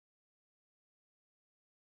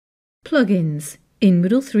Plugins in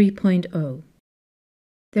Moodle 3.0.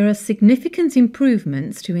 There are significant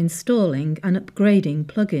improvements to installing and upgrading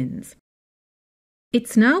plugins.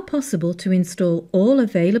 It's now possible to install all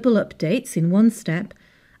available updates in one step,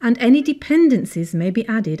 and any dependencies may be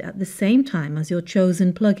added at the same time as your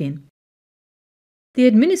chosen plugin. The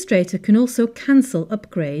administrator can also cancel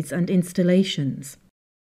upgrades and installations.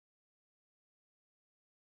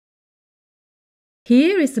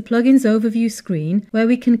 Here is the Plugins Overview screen, where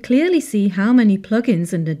we can clearly see how many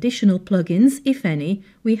plugins and additional plugins, if any,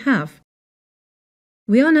 we have.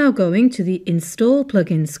 We are now going to the Install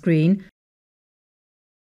Plugins screen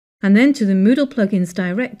and then to the Moodle Plugins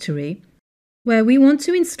directory, where we want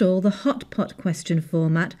to install the Hotpot question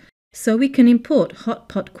format so we can import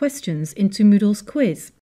Hotpot questions into Moodle's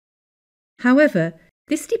quiz. However,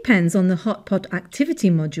 this depends on the Hotpot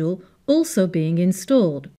activity module also being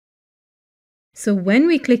installed. So when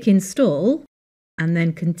we click Install and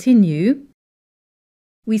then Continue,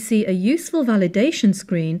 we see a useful validation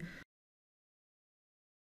screen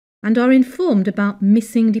and are informed about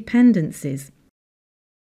missing dependencies.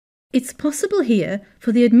 It's possible here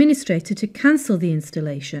for the administrator to cancel the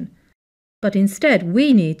installation, but instead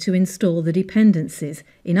we need to install the dependencies,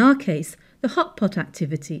 in our case the Hotpot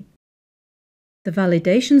activity. The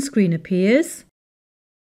validation screen appears.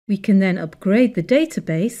 We can then upgrade the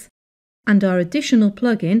database, and our additional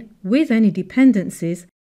plugin with any dependencies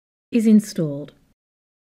is installed.